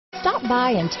Stop by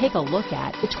and take a look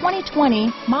at the 2020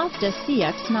 Mazda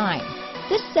CX-9.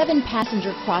 This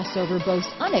 7-passenger crossover boasts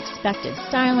unexpected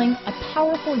styling, a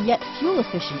powerful yet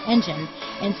fuel-efficient engine,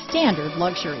 and standard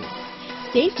luxury.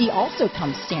 Safety also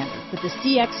comes standard with the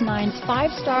CX-9's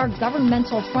 5-star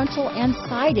governmental frontal and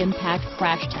side impact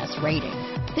crash test rating.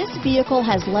 This vehicle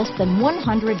has less than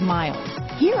 100 miles.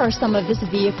 Here are some of this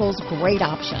vehicle's great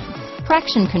options: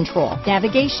 traction control,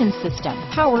 navigation system,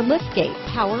 power liftgate,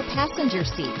 power passenger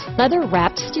seat,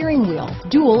 leather-wrapped steering wheel,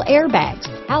 dual airbags,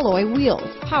 alloy wheels,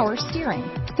 power steering,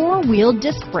 4-wheel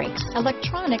disc brakes,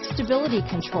 electronic stability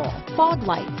control, fog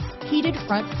lights, heated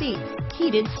front seats,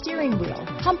 heated steering wheel,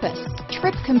 compass,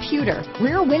 trip computer,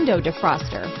 rear window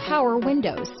defroster, power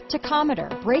windows, tachometer,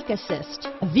 brake assist.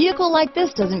 A vehicle like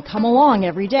this doesn't come along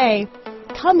every day.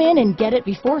 Come in and get it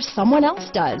before someone else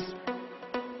does.